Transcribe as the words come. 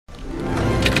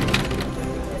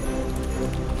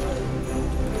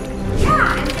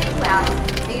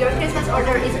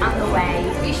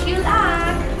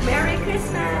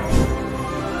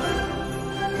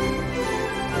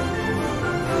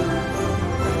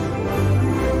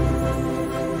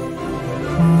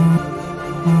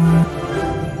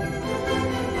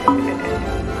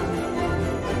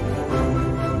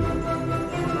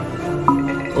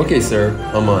Okay, sir,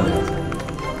 I'm on it.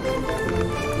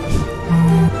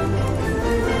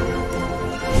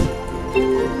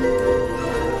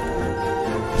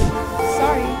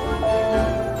 Sorry.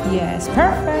 Yes,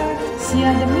 perfect. See you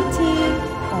at the meeting.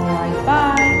 Alright,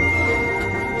 bye.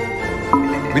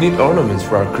 We need ornaments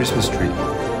for our Christmas tree.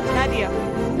 Nadia.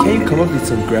 Can you come up with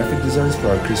some graphic designs for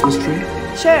our Christmas tree?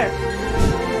 Sure.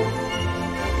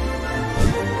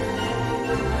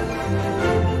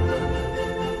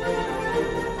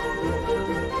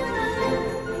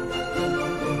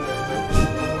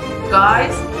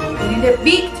 Guys, we need a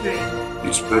big tree.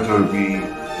 It's better be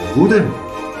wooden.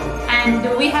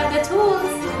 And we have the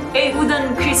tools. A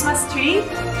wooden Christmas tree.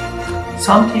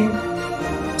 Something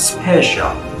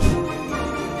special.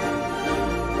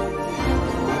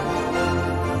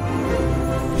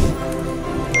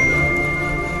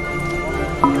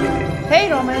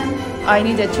 Hey Roman, I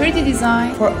need a 3D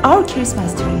design for our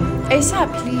Christmas tree.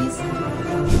 ASAP, please.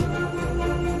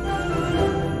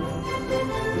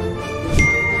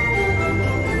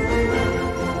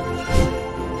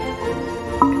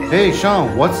 Hey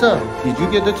Sean, what's up? Did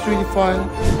you get the 3D file?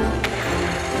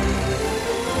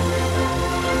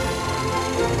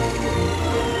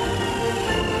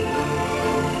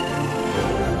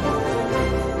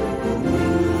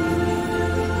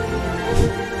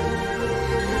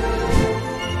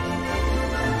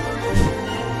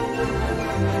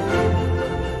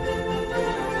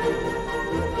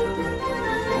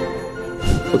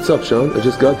 What's up, Sean? I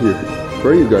just got here.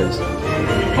 Where are you guys?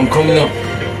 I'm coming up.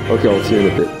 Okay, I'll see you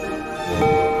in a bit.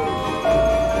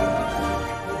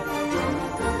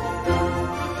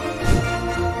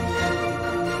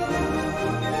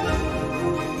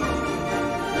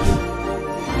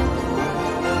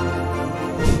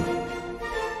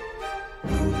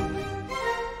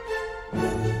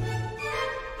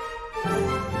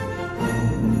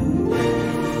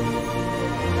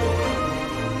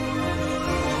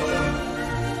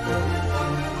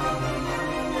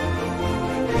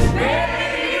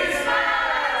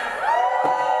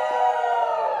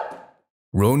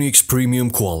 Ronix premium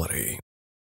quality.